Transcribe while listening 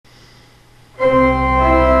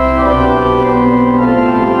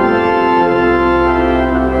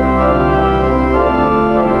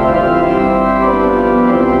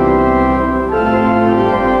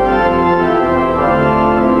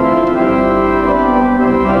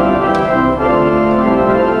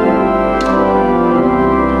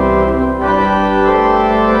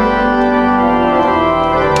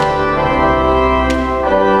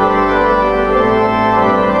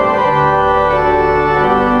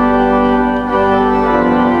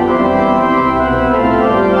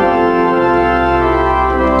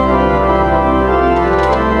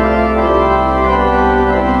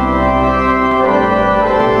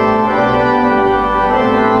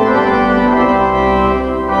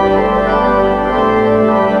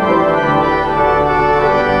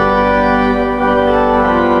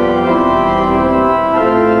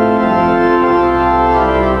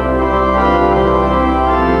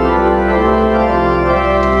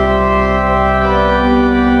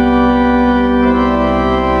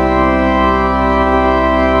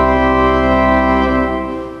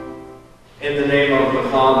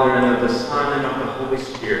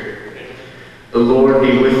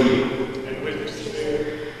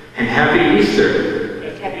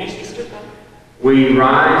Easter. Happy Easter. We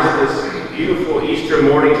rise this beautiful Easter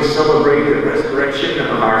morning to celebrate the resurrection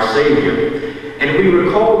of our Savior. And we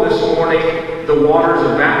recall this morning the waters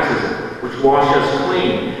of baptism, which wash us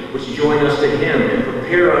clean, which join us to Him and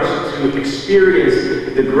prepare us to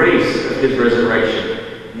experience the grace of His resurrection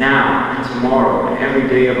now and tomorrow and every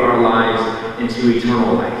day of our lives into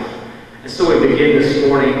eternal life. And so we begin this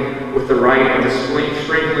morning with the rite of the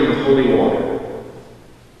sprinkling of holy water.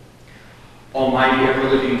 Almighty,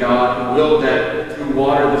 ever-living God, who willed that through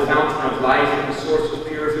water, the fountain of life and the source of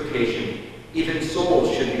purification, even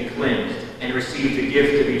souls should be cleansed and receive the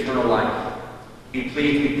gift of eternal life. Be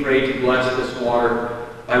pleased, we pray, to bless this water,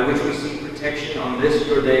 by which we seek protection on this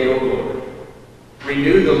your day, O Lord.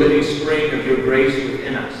 Renew the living spring of your grace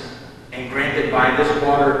within us, and grant that by this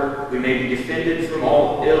water we may be defended from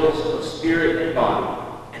all ills of spirit and body,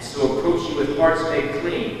 and so approach you with hearts made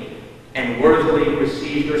clean, and worthily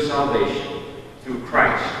receive your salvation through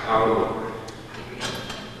Christ our Lord.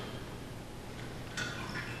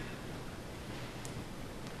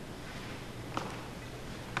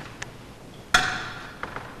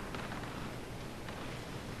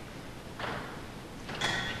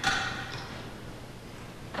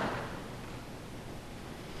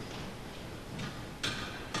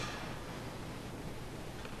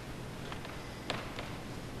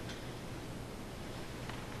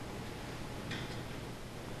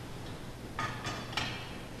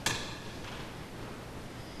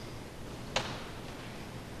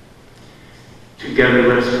 Together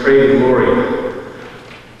let us pray the glory.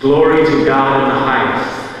 Glory to God in the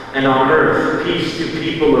highest, and on earth peace to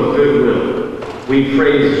people of good will. We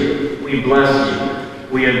praise you, we bless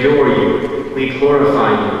you, we adore you, we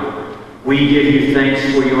glorify you. We give you thanks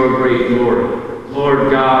for your great glory.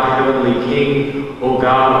 Lord God, heavenly King, O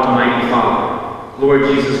God, almighty Father, Lord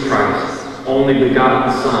Jesus Christ, only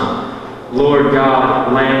begotten Son, Lord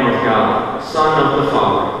God, Lamb of God, Son of the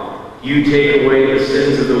Father. You take away the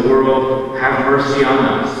sins of the world, have mercy on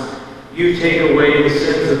us. You take away the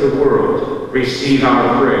sins of the world, receive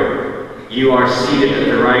our prayer. You are seated at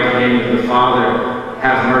the right hand of the Father,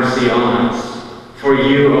 have mercy on us. For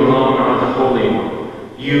you alone are the Holy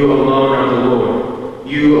One. You alone are the Lord.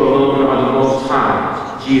 You alone are the Most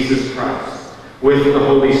High, Jesus Christ, with the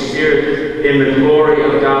Holy Spirit, in the glory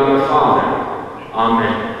of God the Father.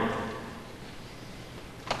 Amen.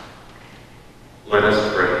 Let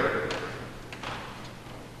us pray.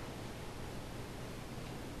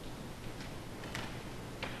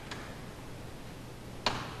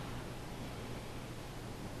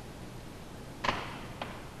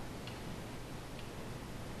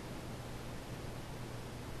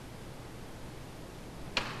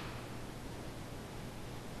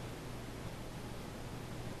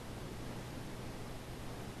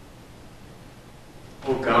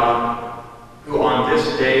 O God, who on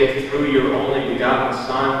this day, through your only begotten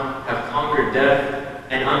Son, have conquered death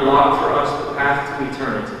and unlocked for us the path to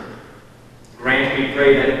eternity, grant, we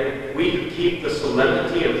pray, that we who keep the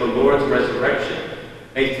solemnity of the Lord's resurrection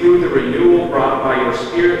may, through the renewal brought by your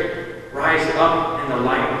Spirit, rise up in the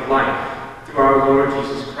light of life through our Lord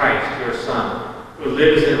Jesus Christ, your Son, who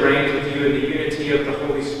lives and reigns with you in the unity of the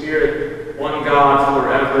Holy Spirit, one God,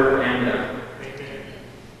 forever and ever.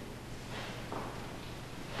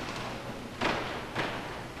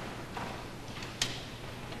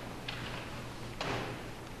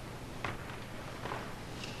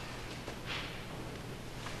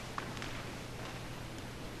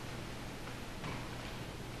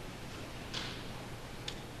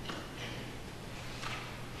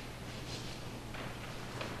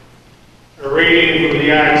 A reading from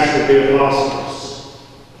the Acts of the Apostles.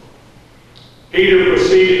 Peter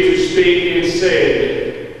proceeded to speak and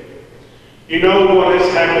said, "You know what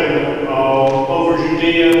has happened all over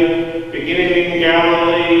Judea, beginning in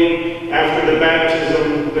Galilee, after the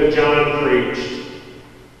baptism that John preached.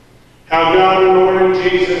 How God anointed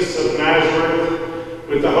Jesus of Nazareth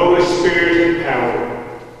with the Holy Spirit and power.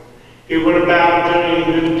 He went about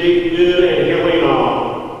doing good and healing all.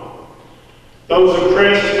 Those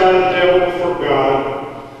oppressed by the devil, for God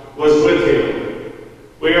was with him.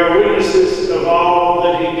 We are witnesses of all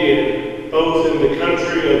that he did, both in the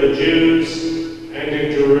country of the Jews and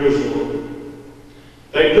in Jerusalem.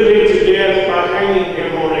 They put him to death by hanging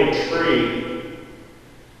him on a tree.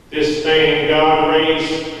 This man God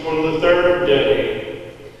raised on the third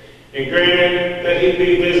day, and granted that he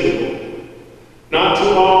be visible, not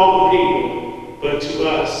to all the people, but to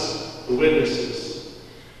us, the witnesses,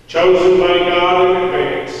 chosen by God in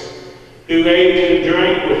advance, who ate and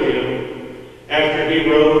drank with him after he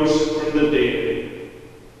rose from the dead.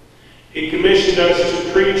 He commissioned us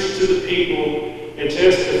to preach to the people and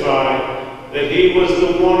testify that he was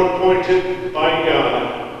the one appointed by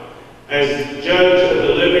God as judge of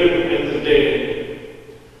the living and the dead.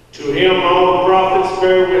 To him all prophets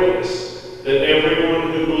bear witness that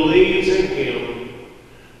everyone who believes in him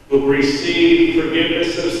will receive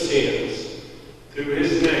forgiveness of sins through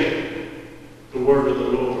his name. The word of the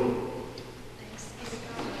Lord.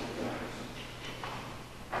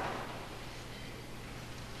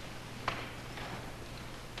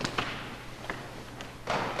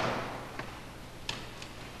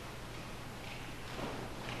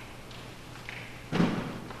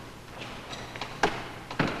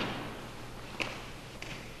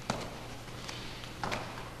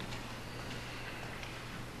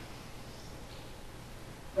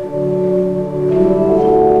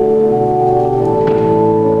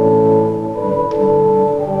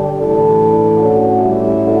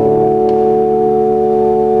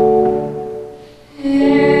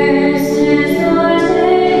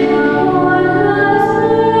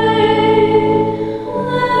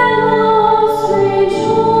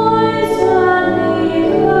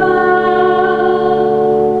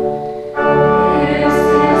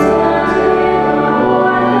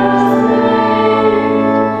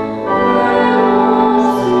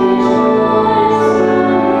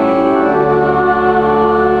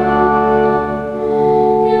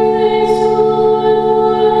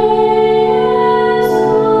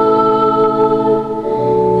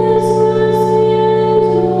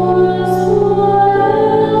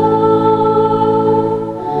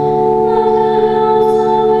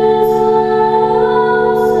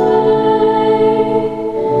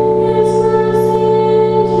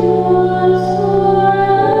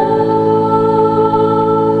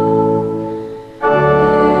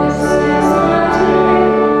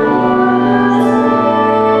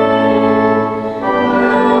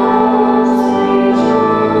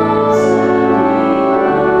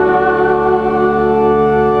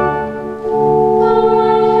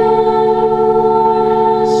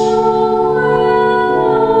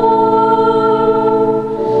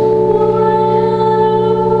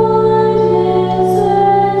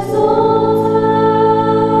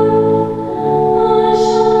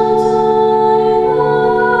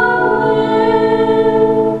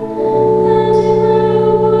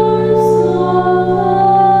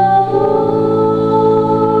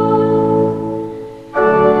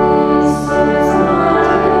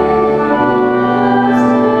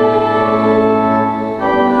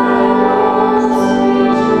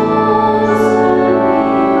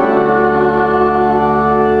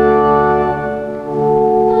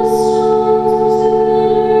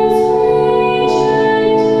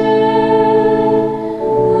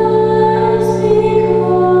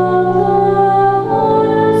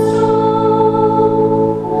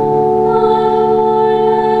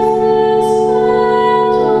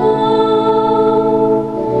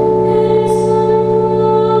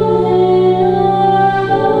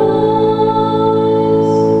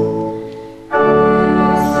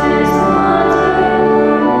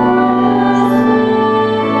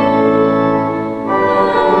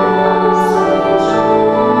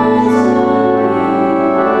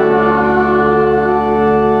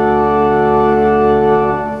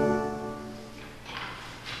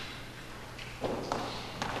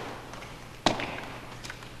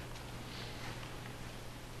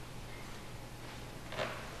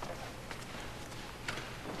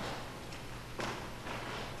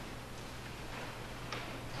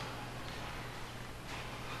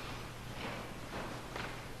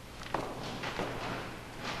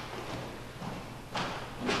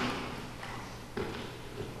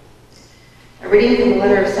 Reading from the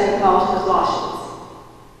letter of St. Paul to the Colossians.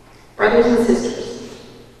 Brothers and sisters,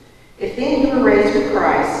 if then you were raised with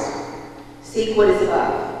Christ, seek what is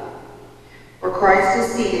above, where Christ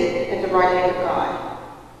is seated at the right hand of God.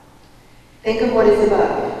 Think of what is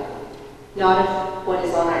above, not of what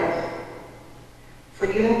is on earth. For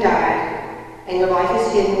you have died, and your life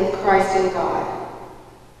is hidden with Christ in God.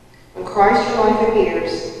 When Christ your life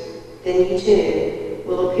appears, then you too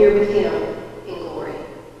will appear with him in glory.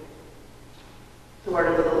 The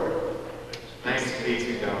word of the Lord. Thanks be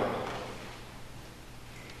to God.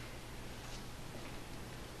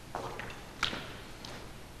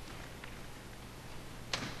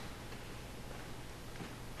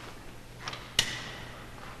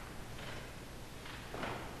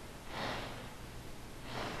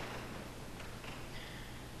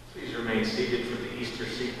 Please remain seated for the Easter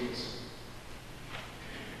sequence.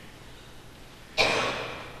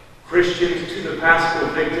 Christians, to the Paschal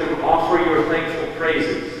victim, offer your thankful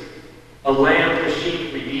praises. A lamb the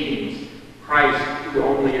sheep redeems, Christ who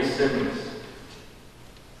only is sinless.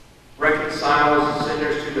 Reconciles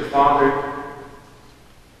sinners to the Father,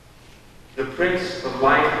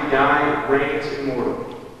 reigns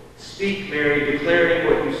immortal. Speak, Mary, declaring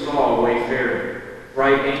what you saw wayfaring.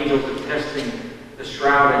 Bright angels attesting, the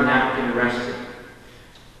shroud and napkin resting.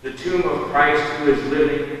 The tomb of Christ who is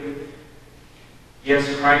living.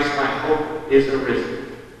 Yes, Christ, my hope, is arisen.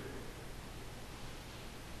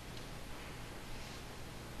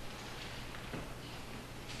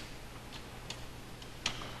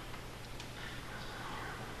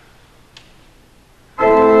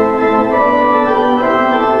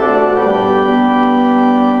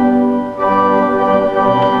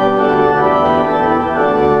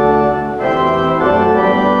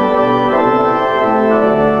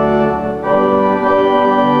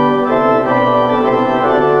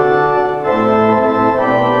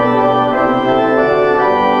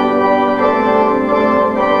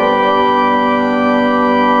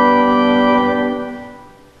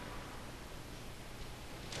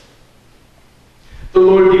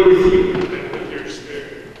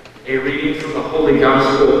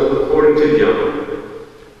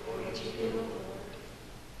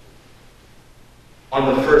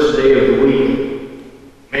 On the first day of the week,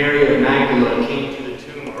 Mary of Magdala came to the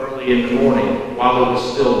tomb early in the morning while it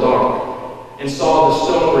was still dark, and saw the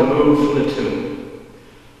stone removed from the tomb.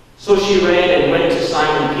 So she ran and went to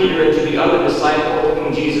Simon Peter and to the other disciple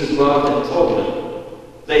whom Jesus loved and told them,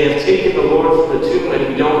 "They have taken the Lord from the tomb and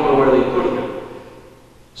we don't know where they put him."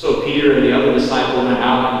 So Peter and the other disciple went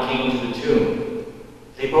out and came to the tomb.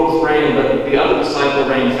 They both ran, but the other disciple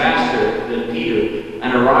ran faster than Peter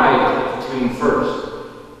and arrived at the tomb first.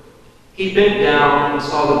 He bent down and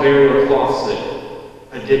saw the burial cloths there,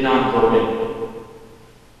 but did not go in.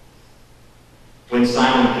 When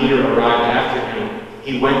Simon Peter arrived after him,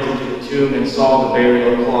 he went into the tomb and saw the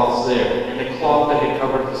burial cloths there, and the cloth that had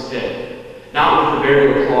covered his head, not with the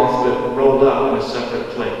burial cloth, but rolled up in a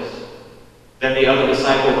separate place. Then the other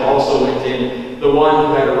disciple also went in, the one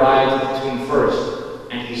who had arrived at the tomb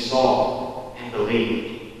first, and he saw and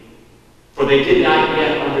believed. For they did not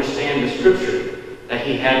yet understand the scripture that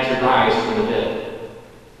he had to rise from the dead.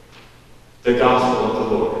 The Gospel of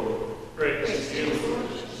the Lord. Praise to you.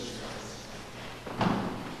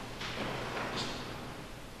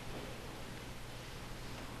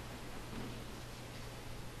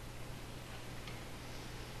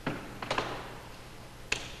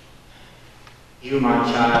 You, my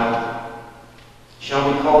child,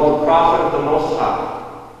 shall be called the prophet of the Most High,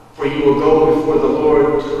 for you will go before the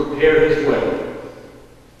Lord to prepare his way,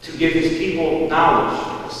 to give his people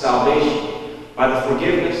knowledge of salvation by the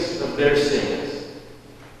forgiveness of their sins.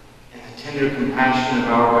 And the tender compassion of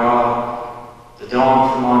our God, the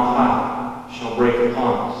dawn from on high, shall break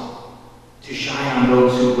upon us, to shine on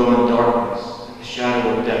those who go in darkness and the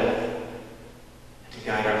shadow of death, and to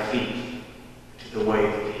guide our feet to the way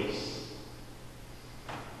of peace.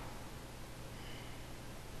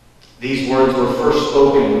 These words were first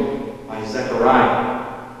spoken by Zechariah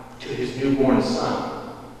to his newborn son,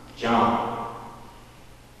 John.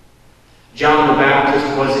 John the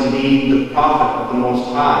Baptist was indeed the prophet of the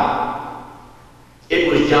Most High.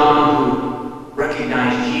 It was John who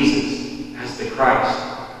recognized Jesus as the Christ.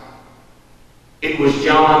 It was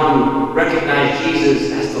John who recognized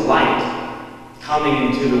Jesus as the light coming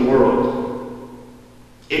into the world.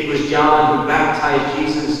 It was John who baptized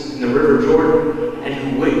Jesus in the River Jordan and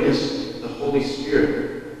who witnessed the Holy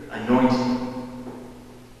Spirit anointing.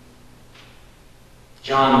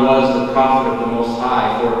 John was the prophet of the Most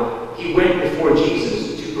High, for he went before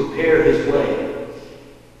Jesus to prepare his way.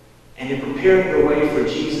 And in preparing the way for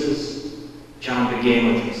Jesus, John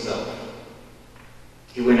began with himself.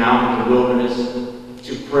 He went out in the wilderness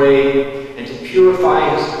to pray and to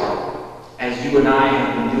purify his heart, as you and I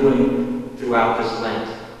have been doing throughout this Lent.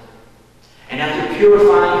 And after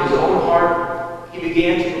purifying his own heart, he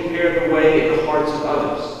began to prepare the way in the hearts of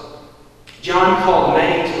others. John called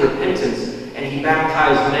many to repentance, and he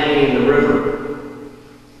baptized many in the river.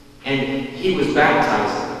 And he was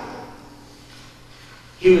baptizing.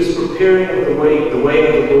 He was preparing the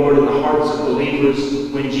way of the Lord in the hearts of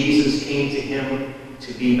believers when Jesus came to him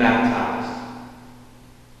to be baptized.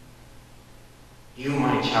 You,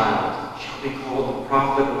 my child, shall be called the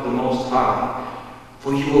prophet of the Most High,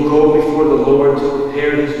 for you will go before the Lord to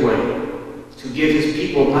prepare his way, to give his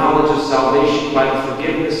people knowledge of salvation by the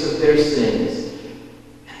forgiveness of their sins,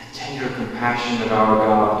 tender compassion of our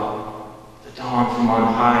God, the dawn from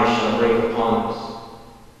on high shall break upon us,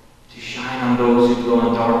 to shine on those who dwell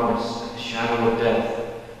in darkness and the shadow of death,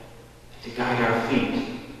 and to guide our feet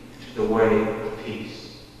into the way of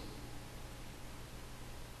peace.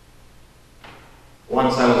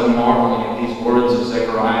 Once I was marveling at these words of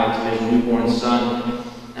Zechariah to his newborn son,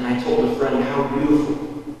 and I told a friend, how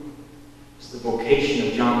beautiful is the vocation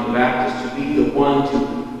of John the Baptist, to be the one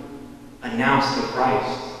to announce the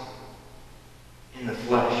Christ in the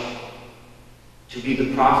flesh, to be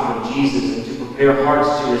the prophet of Jesus and to prepare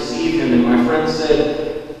hearts to receive him. And my friend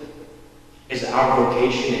said, is our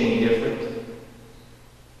vocation any different?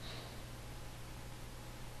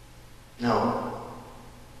 No.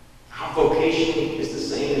 Our vocation is the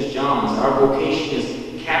same as John's. Our vocation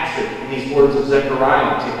is captured in these words of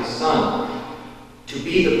Zechariah to his son, to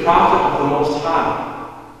be the prophet of the Most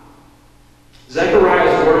High.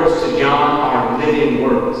 Zechariah's words to John are living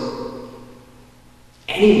words.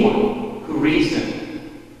 Anyone who reads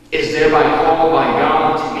them is thereby called by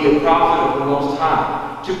God to be a prophet of the Most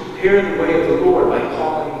High, to prepare the way of the Lord by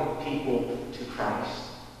calling people to Christ.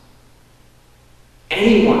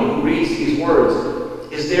 Anyone who reads these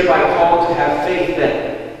words is thereby called to have faith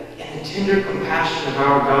that in the tender compassion of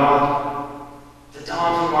our God, the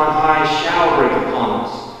dawn from on high shall break upon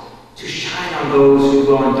us, to shine on those who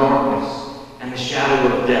dwell in darkness and the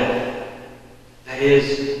shadow of death. That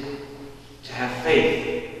is, to have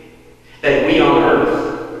faith that we on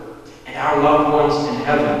earth and our loved ones in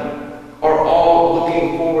heaven are all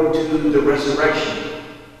looking forward to the resurrection,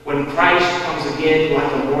 when Christ comes again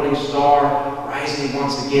like a morning star rising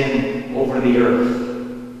once again over the earth.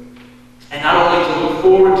 And not only to look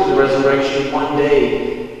forward to the resurrection one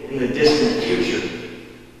day in the distant future,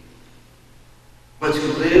 but to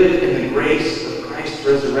live in the grace of Christ's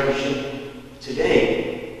resurrection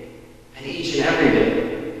today and each and every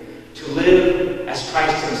day. To live as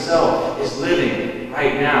Christ himself is living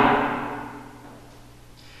right now.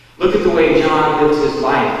 Look at the way John lives his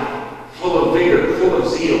life, full of vigor, full of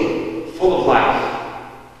zeal, full of life.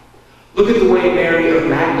 Look at the way Mary of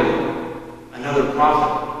Magdalene, another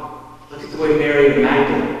prophet, look at the way Mary of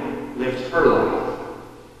Magdalene lived her life.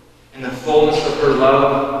 In the fullness of her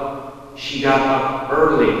love, she got up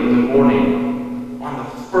early in the morning on the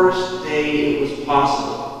first day it was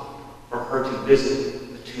possible for her to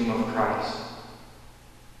visit the tomb of Christ.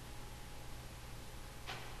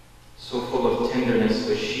 So full of tenderness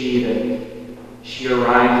was she that she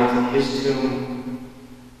arrived at his tomb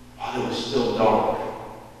while it was still dark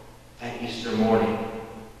that Easter morning.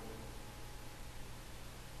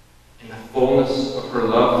 In the fullness of her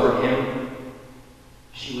love for him,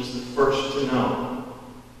 she was the first to know.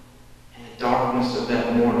 In the darkness of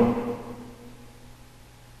that morning,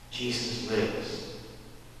 Jesus lives.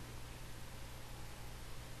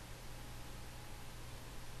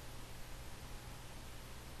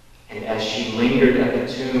 And as she lingered at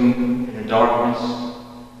the tomb in the darkness,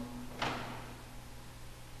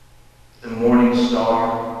 the morning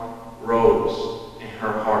star rose in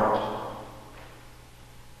her heart.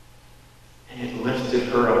 And it lifted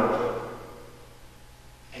her up.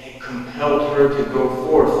 And it compelled her to go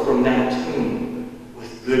forth from that tomb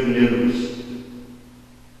with good news.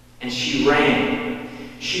 And she ran.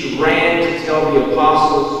 She ran to tell the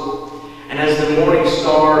apostles. And as the morning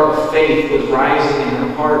star of faith was rising in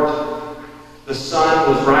her heart, the sun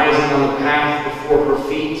was rising on the path before her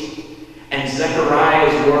feet, and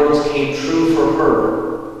Zechariah's words came true for her.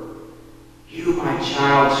 You, my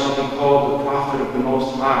child, shall be called the prophet of the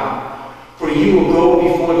Most High, for you will go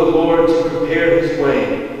before the Lord to prepare his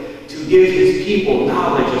way, to give his people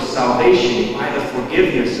knowledge of salvation by the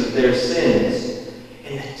forgiveness of their sins.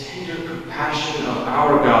 In the tender compassion of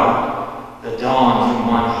our God, the dawn from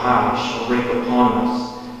on high shall break upon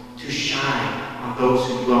us, to shine on those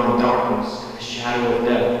who dwell in darkness and the shadow of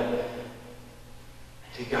death,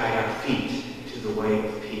 and to guide our feet to the way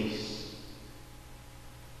of peace.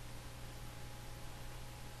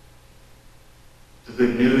 The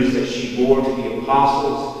good news that she bore to the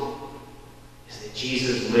apostles is that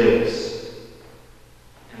Jesus lives.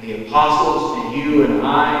 And the apostles and you and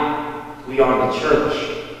I, we are the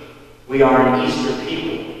church. We are an Easter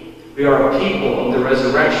people. We are a people of the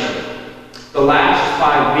resurrection. The last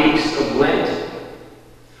 5 weeks of Lent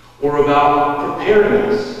were about preparing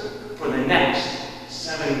us for the next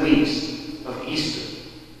 7 weeks of Easter.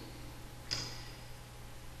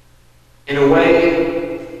 In a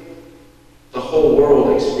way, the whole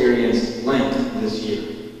world experienced Lent this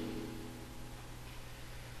year.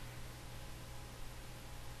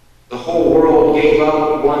 The whole world gave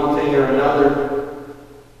up one thing or another.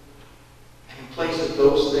 In place of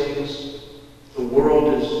those things, the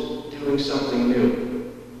world is doing something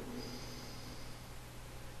new.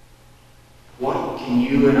 What can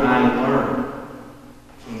you and I learn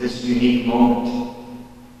from this unique moment?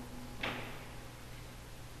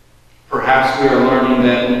 Perhaps we are learning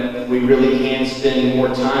that we really can spend more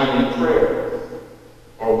time in prayer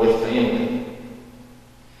or with family.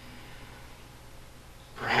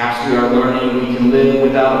 Perhaps we are learning we can live live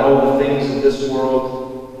without all the things of this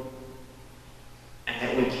world, and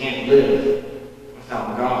that we can't live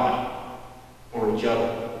without God or each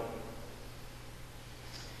other.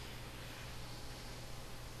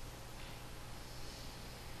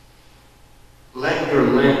 Let your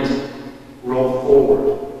Lent roll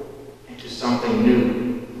forward into something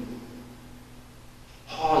new.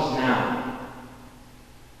 Pause now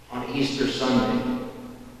on Easter Sunday.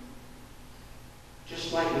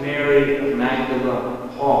 Just like Mary of Magdala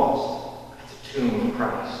paused at the tomb of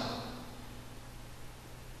Christ.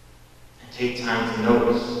 And take time to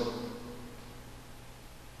notice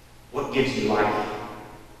what gives you life.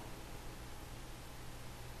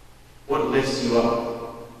 What lifts you up.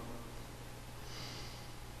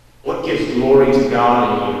 What gives glory to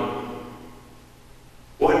God in you?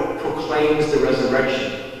 What proclaims the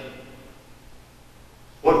resurrection?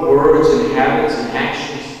 What words and habits and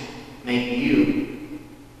actions make you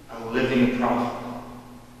a living prophet?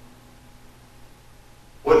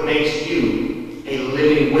 What makes you a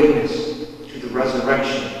living witness to the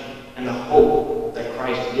resurrection and the hope that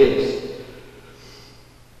Christ gives?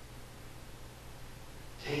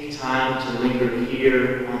 Take time to linger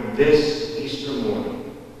here on this Easter morning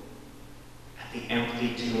at the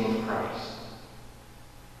empty tomb of Christ,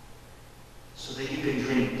 so that you can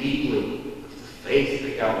drink deeply of the faith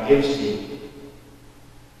that God gives to you,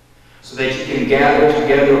 so that you can gather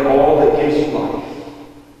together all that gives you life,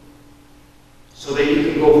 so that you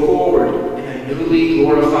can go forward in a newly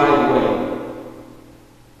glorified way,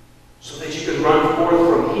 so that you can run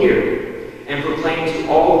forth from here and proclaim to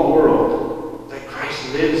all the world that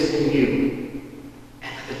Christ lives in you,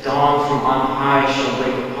 and that the dawn from on high shall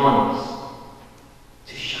break upon us,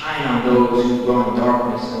 to shine on those who go in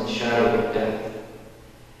darkness and the shadow of death,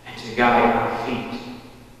 and to guide our feet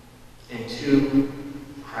into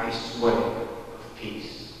Christ's way of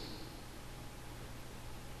peace.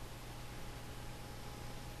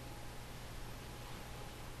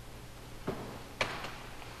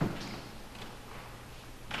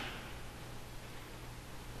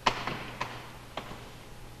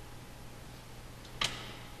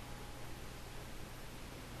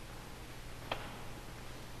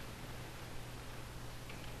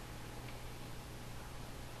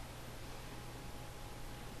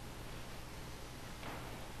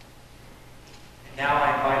 Now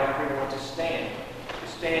I invite everyone to stand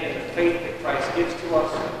in the faith that Christ gives to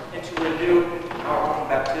us, and to renew our own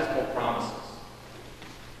baptismal promises.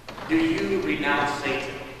 Do you renounce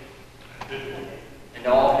Satan? I do. And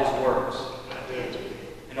all his works? I do.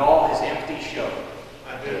 And all his empty show?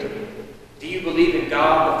 I do. Do you believe in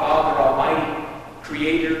God the Father Almighty,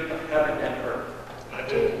 creator of heaven and earth? I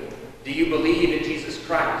do. Do you believe in Jesus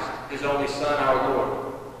Christ, his only Son, our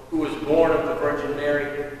Lord, who was born of the Virgin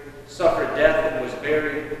Mary, suffered death and was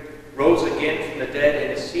buried, rose again from the dead,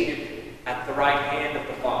 and is seated at the right hand of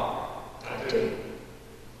the Father? I do.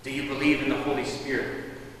 Do you believe in the Holy Spirit,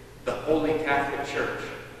 the Holy Catholic Church,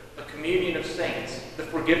 a communion of saints, the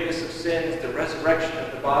forgiveness of sins, the resurrection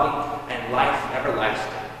of the body, and life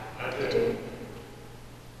everlasting? I do.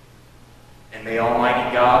 And may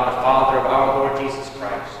Almighty God, the Father of our Lord Jesus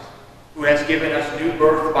Christ, who has given us new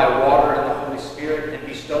birth by water and the Holy Spirit, and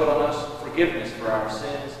bestowed on us forgiveness for our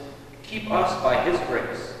sins, keep us by his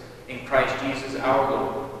grace in Christ Jesus our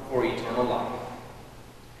Lord for eternal life.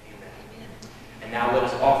 Amen. And now let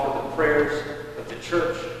us offer the prayers of the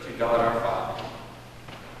church to God our Father.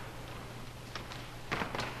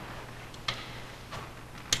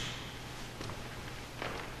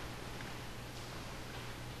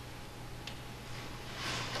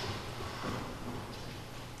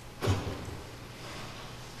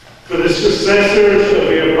 For the successors of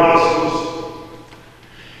the apostles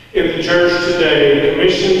in the church today,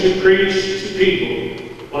 commissioned to preach to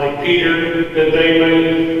people like Peter, that they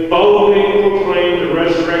may boldly proclaim the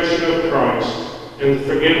resurrection of Christ and the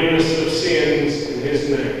forgiveness of sins in his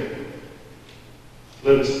name.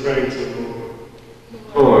 Let us pray to the Lord.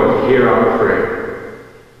 Lord, hear our prayer.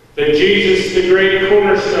 That Jesus, the great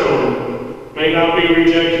cornerstone, may not be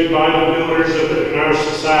rejected by the builders in our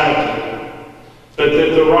society, but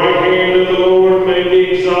that the right hand of the Lord may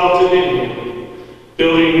be exalted in him,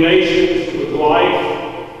 building nations with life,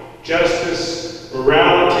 justice,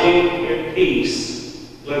 morality, and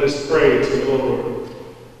peace. Let us pray to the Lord.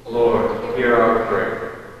 Lord, hear our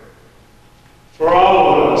prayer. For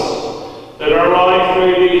all of us, that our life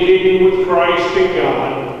may be hidden with Christ in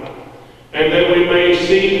God, and that we may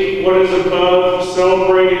seek what is above,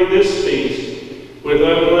 celebrating this feast with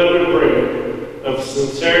unleavened bread of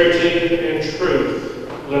sincerity and truth.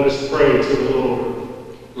 Let us pray to the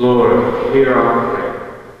Lord. Lord, hear our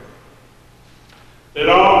prayer. That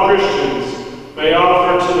all Christians may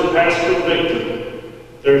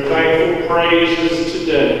praises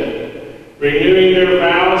today, renewing their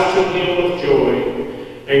vows to him with joy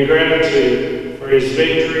and gratitude for his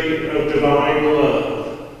victory of divine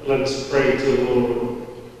love. Let us pray to the Lord.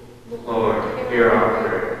 Lord, hear our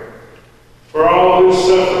prayer. For all who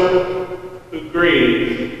suffer, who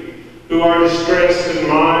grieve, who are distressed in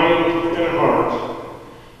mind and heart,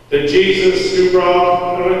 that Jesus, who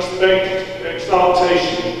brought unexpected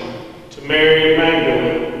exaltation to Mary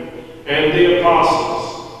Magdalene and the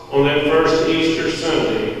apostles on that first Easter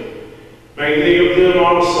Sunday, may give them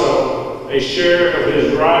also a share of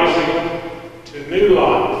his rising to new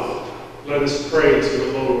life. Let us pray to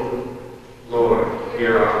the Lord. Lord,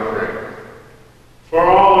 hear our prayer. For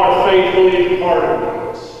all our faithfully departed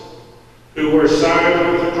ones, who were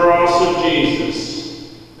signed with the cross of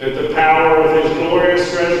Jesus, that the power of his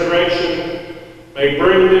glorious resurrection may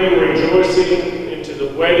bring them rejoicing into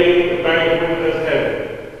the wedding banquet of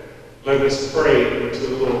heaven. Let us pray to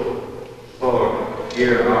the Lord. Lord,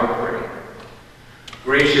 hear our prayer.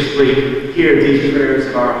 Graciously hear these prayers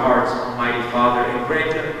of our hearts, Almighty Father, and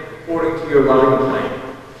grant them according to your loving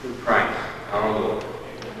plan, through Christ our Lord.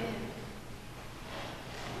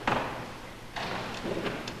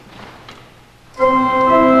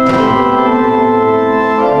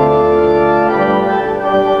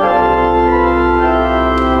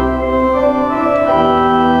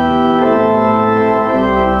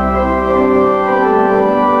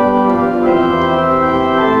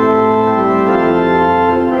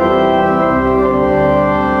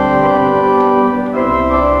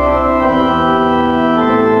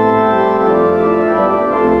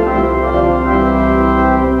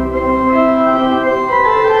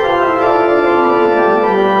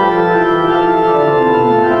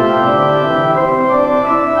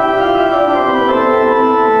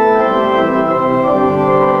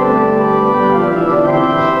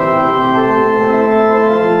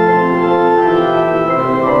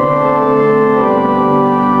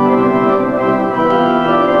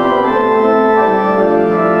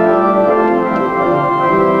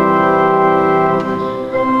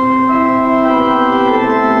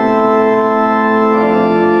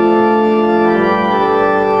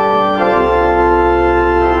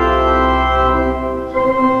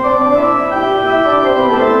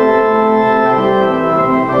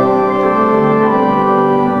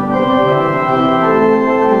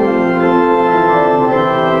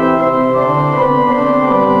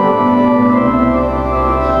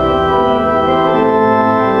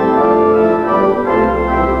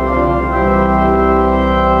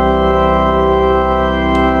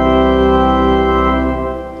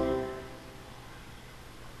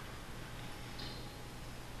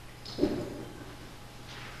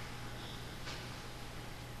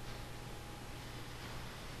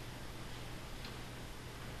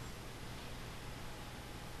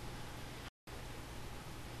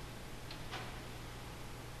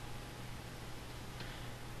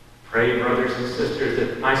 Pray, brothers and sisters,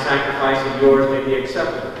 that my sacrifice and yours may be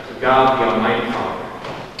acceptable to God the Almighty Father.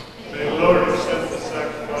 May the Lord accept the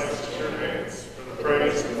sacrifice at your hands for the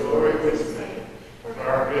praise and glory of his name, for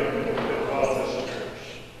our good and the good of all this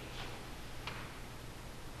church.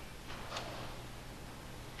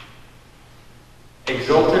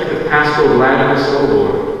 Exultant with paschal gladness, O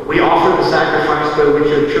Lord, we offer the sacrifice by which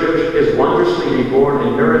your church is wondrously reborn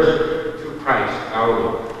and nourished through Christ our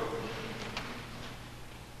Lord.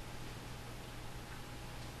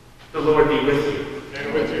 The Lord be with you.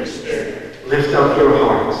 And with your spirit. Lift up your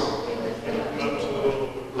hearts. Up to the Lord.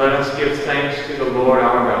 Let us give thanks to the Lord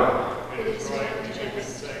our God. It is right to give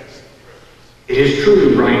his thanks. It is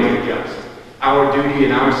truly right and just, our duty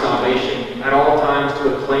and our salvation, at all times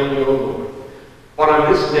to acclaim you, O Lord. But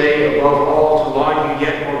on this day, above all, to laud you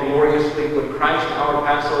yet more gloriously when Christ our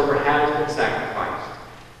Passover has been sacrificed.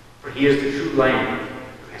 For he is the true Lamb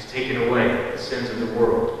who has taken away the sins of the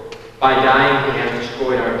world. By dying, he has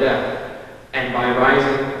destroyed our death, and by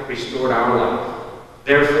rising, restored our life.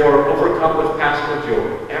 Therefore, overcome with paschal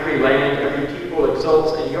joy, every land, every people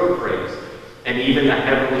exults in your praise, and even the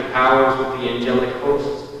heavenly powers with the angelic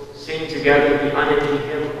hosts sing together the unending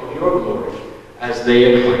hymn of your glory as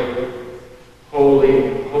they acclaim.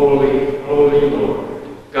 Holy, holy, holy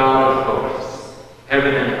Lord, God of hosts,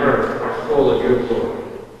 heaven and earth are full of your glory.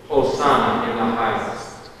 Hosanna in the highest.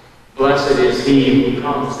 Blessed is he who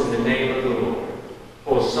comes in the name of the Lord.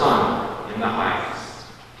 Hosanna in the highest.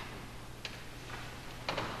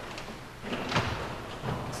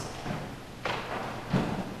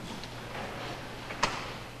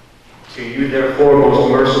 To you, therefore, most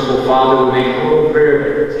merciful Father, we make humble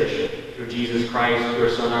prayer and petition through Jesus Christ, your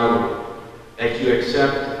Son, our Lord, that you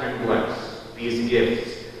accept and bless these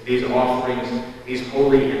gifts these offerings, these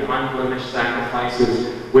holy and unblemished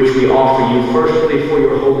sacrifices, which we offer you firstly for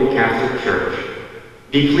your holy Catholic Church.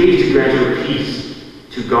 Be pleased to grant her peace,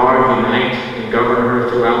 to guard, unite, and govern her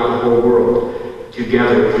throughout the whole world,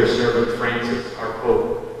 together with your servant Francis, our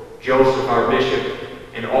Pope, Joseph, our Bishop,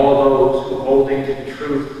 and all those who, holding to the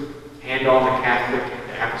truth, hand on the Catholic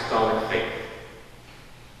and Apostolic faith.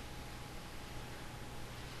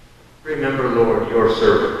 Remember, Lord, your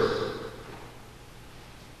servants.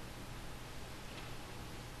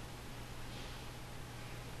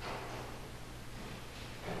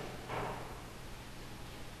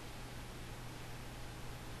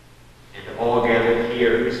 And all gathered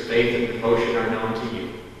here whose faith and devotion are known to you.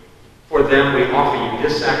 For them we offer you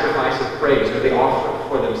this sacrifice of praise, or they offer it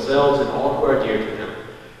for themselves and all who are dear to them,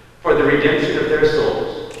 for the redemption of their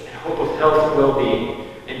souls, and hope of health and well-being,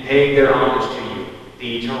 and paying their homage to you,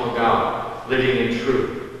 the eternal God, living and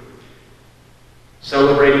true.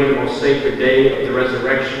 Celebrating the most sacred day of the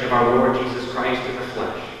resurrection of our Lord Jesus Christ in the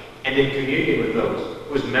flesh, and in communion with those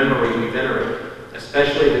whose memory we venerate,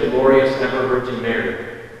 especially the glorious ever-Virgin Mary,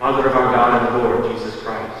 Mother of our God and Lord Jesus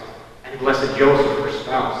Christ, and blessed Joseph, her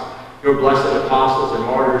spouse, your blessed apostles and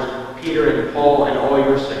martyrs, Peter and Paul, and all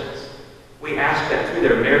your saints. We ask that through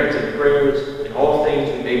their merits and prayers, in all things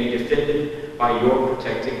we may be defended by your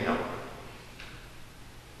protecting help.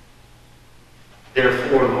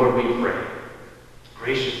 Therefore, Lord, we pray,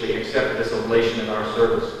 graciously accept this oblation of our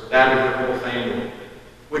service, that of your whole family,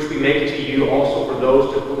 which we make to you also for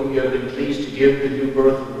those to whom you have been pleased to give the new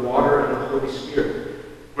birth of water and the Holy Spirit,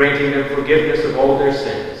 granting them forgiveness of all their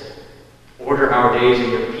sins. Order our days in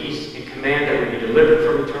your peace, and command that we be delivered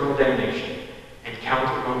from eternal damnation, and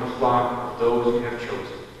count among the flock of those you have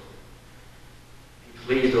chosen. Be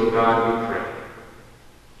pleased, O God, we pray,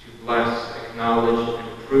 to bless, acknowledge, and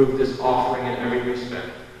approve this offering in every respect.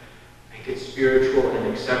 Make it spiritual and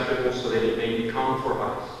acceptable, so that it may become for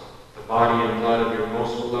us the body and blood of your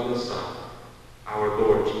most beloved Son, our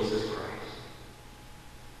Lord Jesus Christ.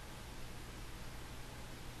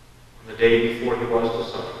 On the day before he was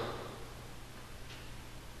to suffer,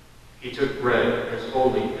 he took bread in his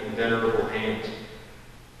holy and venerable hands,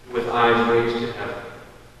 and with eyes raised to heaven,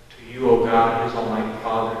 to you, O God, his almighty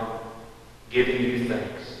Father, giving you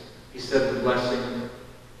thanks, he said the blessing,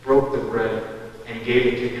 broke the bread, and gave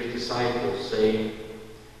it to his disciples, saying,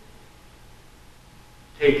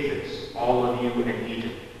 "Take this, all of you, and eat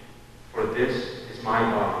it, for this is my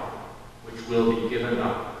body, which will be given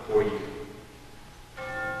up for you."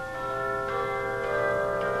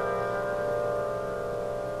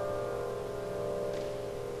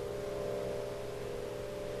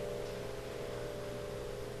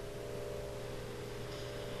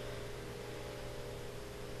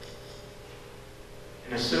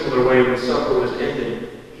 In a similar way, when supper was ended,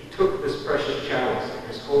 he took this precious chalice in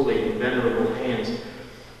his holy and venerable hands,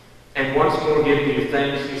 and once more giving you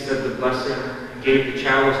thanks, he said the blessing, and gave the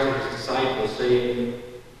chalice to his disciples, saying,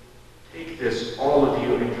 "Take this, all of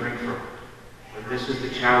you, and drink from it, for this is the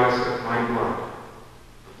chalice of my blood,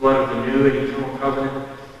 the blood of the new and eternal covenant,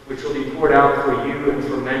 which will be poured out for you and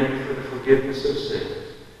for many for the forgiveness of sins.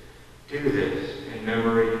 Do this in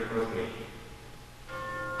memory of me."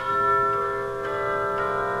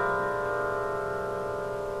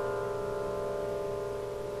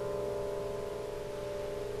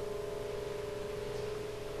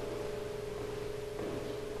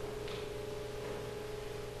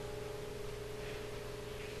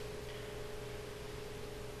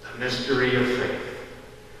 Mystery of faith.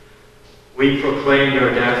 We proclaim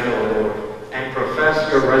your death, O Lord, and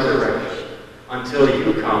profess your resurrection until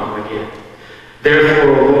you come again.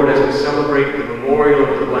 Therefore, O Lord, as we celebrate the memorial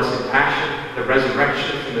of the blessed Passion, the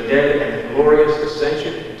resurrection from the dead, and the glorious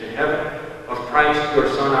ascension into heaven of Christ, your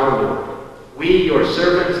Son, our Lord, we, your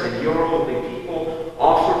servants and your holy people,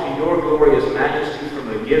 offer to your glorious majesty from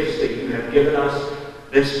the gifts that you have given us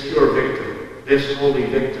this pure victim, this holy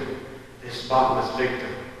victim, this spotless victim,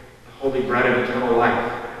 holy bread of eternal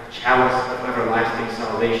life, the chalice of everlasting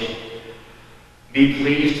salvation. Be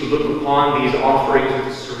pleased to look upon these offerings with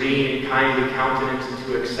a serene and kindly countenance, and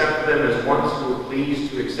to accept them as once you were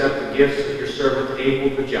pleased to accept the gifts of your servant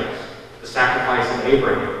Abel the just, the sacrifice of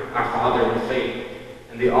Abraham, our father in faith,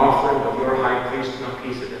 and the offering of your high priest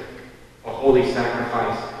Melchizedek, a holy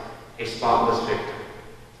sacrifice, a spotless victim.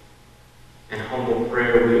 In humble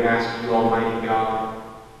prayer we ask you, Almighty God,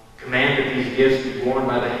 command that these gifts be borne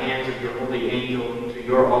by the hands of your holy angel to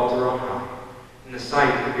your altar on high, in the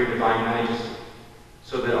sight of your divine majesty,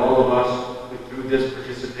 so that all of us who through this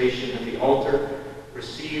participation at the altar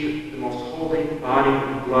receive the most holy body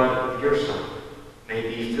and blood of your Son may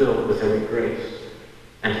be filled with every grace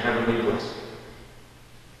and heavenly blessing.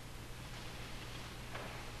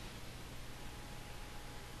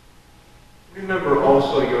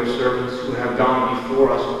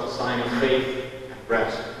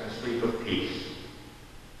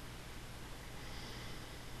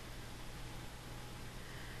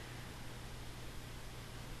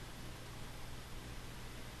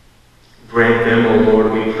 him, O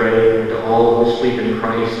Lord, we pray, and to all who sleep in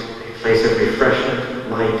Christ, a place of refreshment,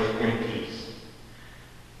 light, and peace.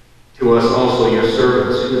 To us also, your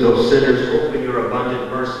servants, who though sinners hope in your abundant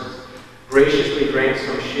mercies, graciously grant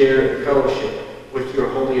some share in fellowship with your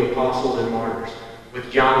holy apostles and martyrs, with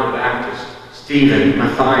John the Baptist, Stephen,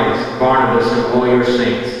 Matthias, Barnabas, and all your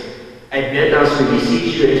saints. Admit us, we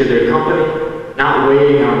beseech you, into their company, not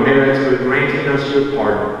weighing our merits, but granting us your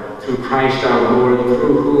pardon, through Christ our Lord,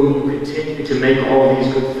 through whom you continue to make all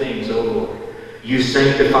these good things, O Lord. You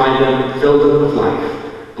sanctify them, fill them with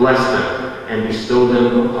life, bless them, and bestow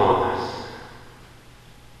them upon us.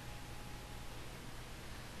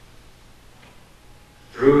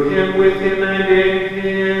 Through him, with him, and in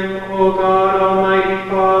him, O God, Almighty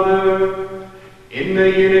Father, in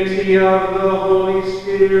the unity of the Holy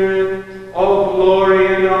Spirit, all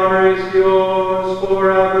glory and honor is yours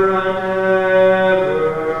forever and ever.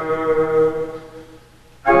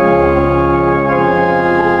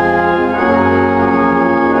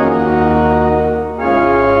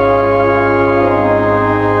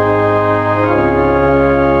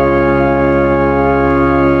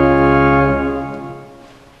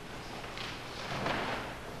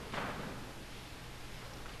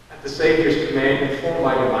 At the Savior's command, informed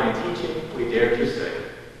by divine teaching, we dare to say,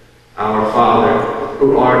 Our Father,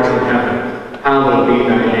 who art in heaven, hallowed be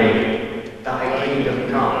thy name. Thy kingdom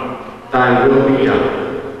come, thy will be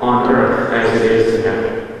done, on earth as it is in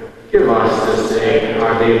heaven. Give us this day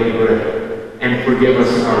our daily bread, and forgive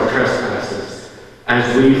us our trespasses,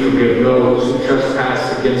 as we forgive those who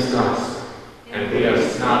trespass against us. And lead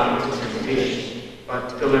us not into temptation,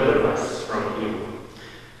 but deliver us from evil.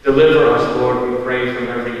 Deliver us, Lord, we pray, from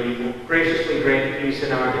every evil. Graciously grant peace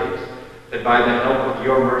in our days, that by the help of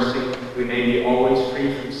your mercy we may be always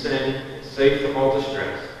free from sin and safe from all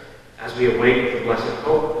distress, as we await the blessed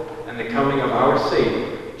hope and the coming of our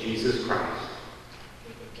Savior, Jesus Christ.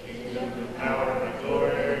 The kingdom, and power, and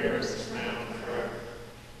glory are yours now and forever.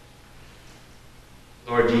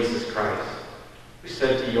 Lord Jesus Christ, who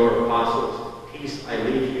said to your apostles, Peace I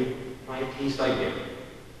leave you, my peace I give you.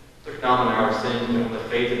 Look not on our sins, but on the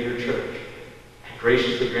faith of your church, and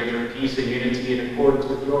graciously grant her peace and unity in accordance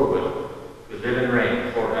with your will, who live and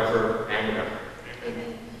reign forever and ever.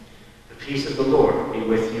 Amen. The peace of the Lord be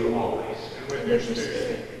with you always. And with your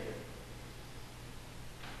spirit.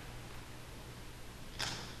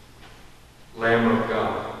 Lamb of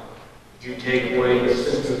God, you take away the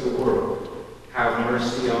sins of the world. Have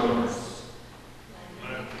mercy on us.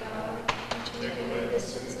 Lamb of God, you take away the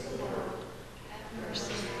sins of the world. Have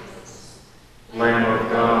mercy on us. Lamb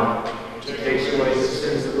of God, who takes away the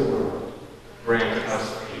sins of the world, grant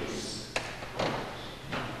us peace.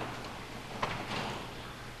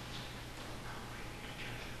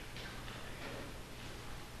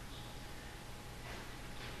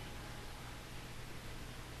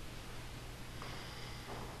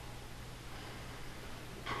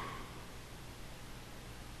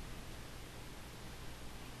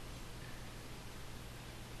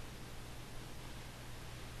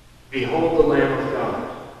 Behold the Lamb of God.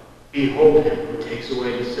 Behold him who takes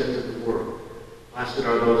away the sins of the world. Blessed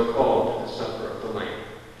are those called to the supper of the Lamb.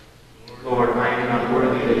 Lord, I am not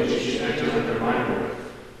worthy that you should enter under my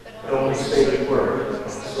roof, but only say the word, and my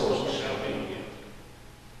soul shall be healed.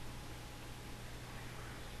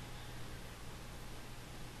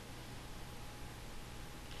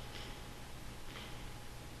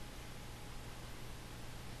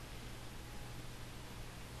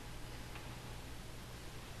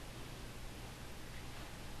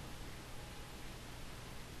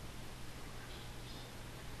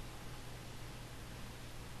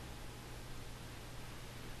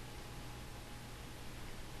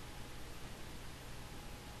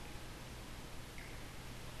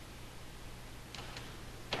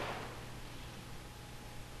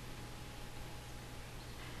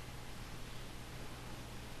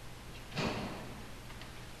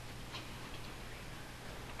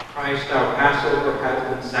 Christ, our Passover,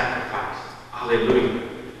 has been sacrificed. Alleluia.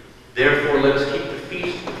 Therefore, let us keep the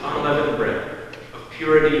feast with unleavened bread, of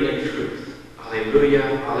purity and truth. Alleluia,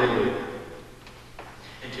 alleluia.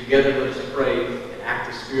 And together let us pray an act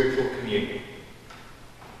of spiritual communion.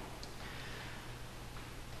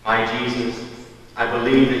 My Jesus, I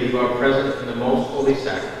believe that you are present in the most holy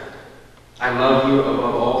sacrament. I love you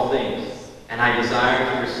above all things, and I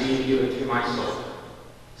desire to receive you into my soul.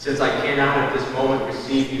 Since I cannot at this moment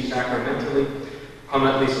receive you sacramentally, come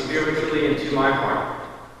at least spiritually into my heart.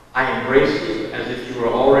 I embrace you as if you were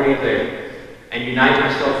already there, and unite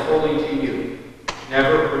myself fully to you.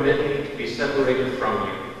 Never permit me to be separated from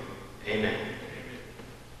you. Amen.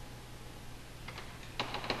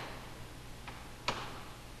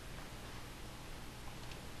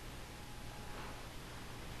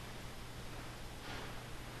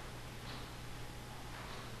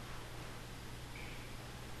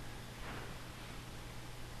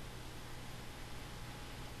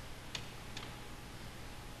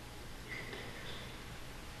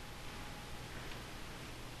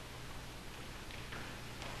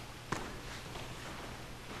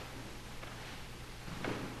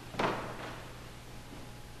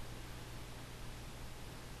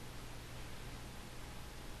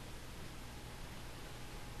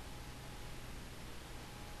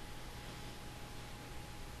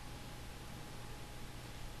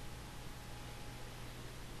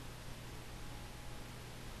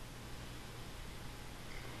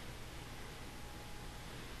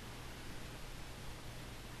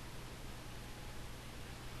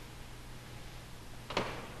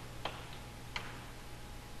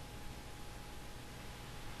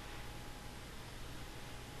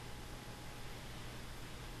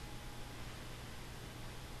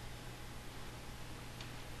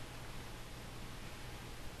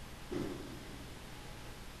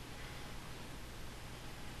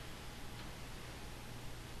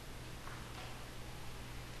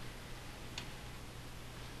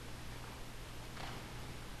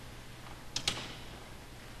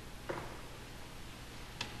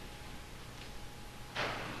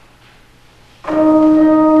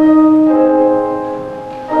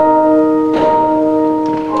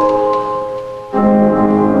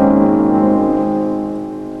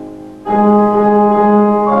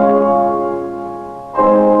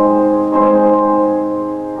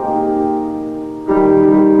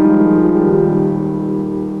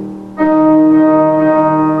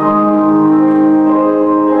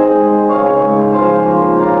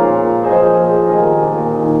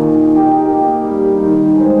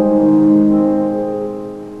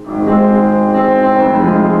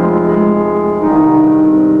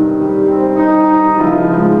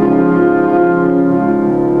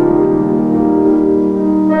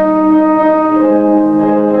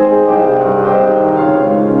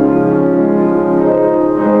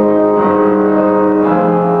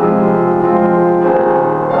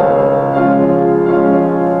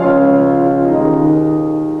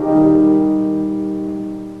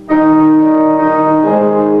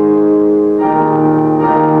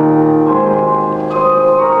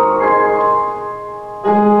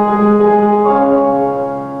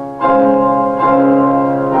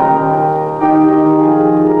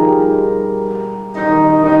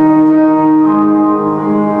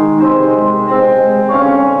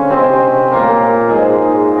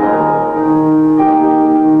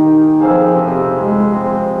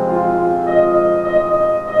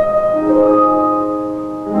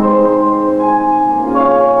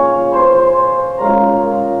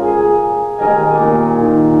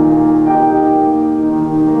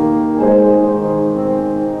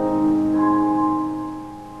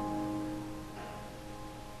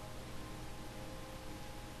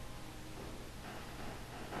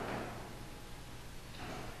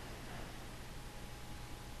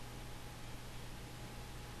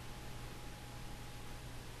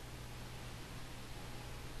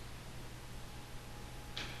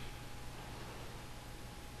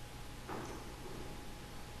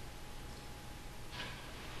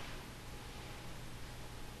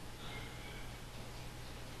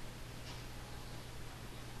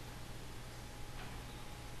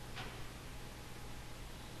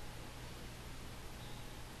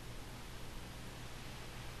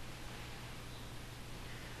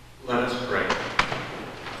 Let us pray.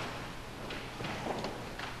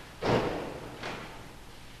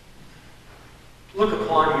 Look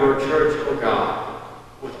upon your church, O God,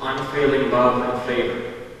 with unfailing love and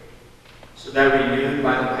favor, so that renewed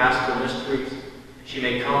by the paschal mysteries, she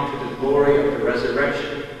may come to the glory of the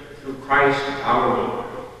resurrection through Christ our Lord.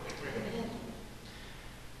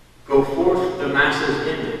 Go forth, the masses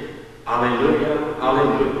ended. Alleluia,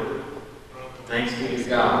 alleluia. Thanks be to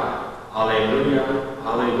God. Alleluia,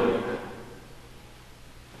 alleluia.